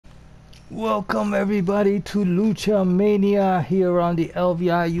Welcome everybody to LuchaMania here on the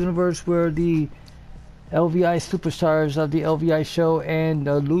LVI Universe, where the LVI superstars of the LVI show and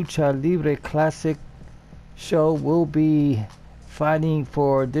the Lucha Libre Classic show will be fighting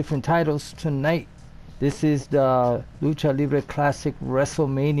for different titles tonight. This is the Lucha Libre Classic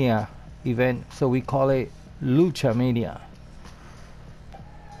WrestleMania event, so we call it LuchaMania.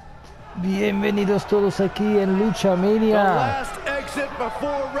 Bienvenidos todos aquí en LuchaMania. The last exit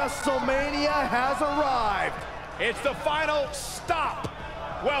before WrestleMania has arrived. It's the final stop.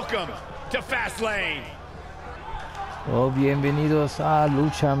 Welcome to Fastlane. Oh, bienvenidos a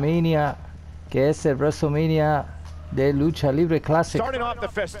LuchaMania, que es el WrestleMania de Lucha Libre Classic. Starting off the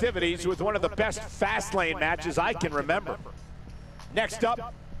festivities with one of the best Fastlane matches I can remember. Next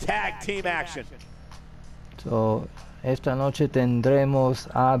up, tag team action. So, esta noche tendremos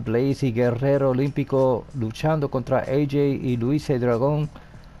a Blaze y Guerrero Olímpico luchando contra AJ y Luis el Dragón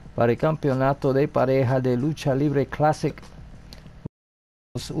para el campeonato de pareja de Lucha Libre Classic.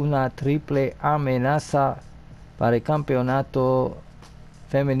 Una triple amenaza para el campeonato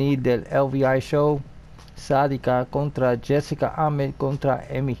femenil del LVI Show. Sádica contra Jessica Ahmed contra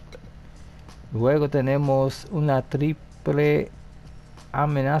Emi. Luego tenemos una triple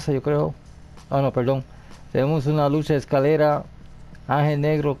amenaza, yo creo. Oh, no, perdón. Tenemos una lucha de escalera, Ángel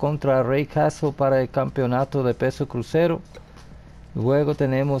Negro contra Rey Castle para el campeonato de peso crucero. Luego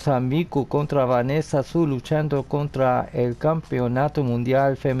tenemos a Miku contra Vanessa Azul luchando contra el campeonato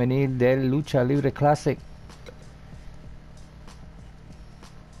mundial femenil del Lucha Libre Classic.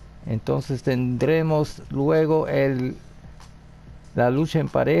 Entonces tendremos luego la lucha en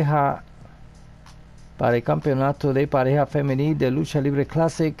pareja para el campeonato de pareja femenil de Lucha Libre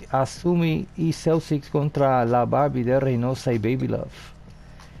Classic, Azumi y Celtics contra la Barbie de Reynosa y Baby Love.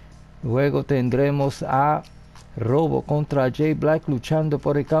 Luego tendremos a Robo contra Jay Black luchando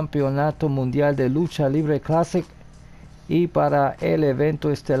por el campeonato mundial de Lucha Libre Classic. Y para el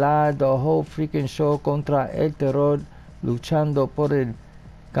evento estelar, The Whole Freaking Show contra El Terror luchando por el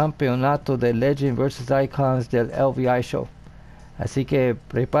campeonato de Legend vs Icons del LVI Show. Así que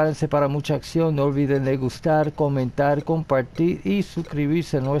prepárense para mucha acción. No olviden de gustar, comentar, compartir y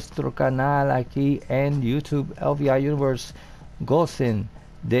suscribirse a nuestro canal aquí en YouTube LVI Universe. Gocen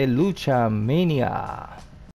de LuchaMania.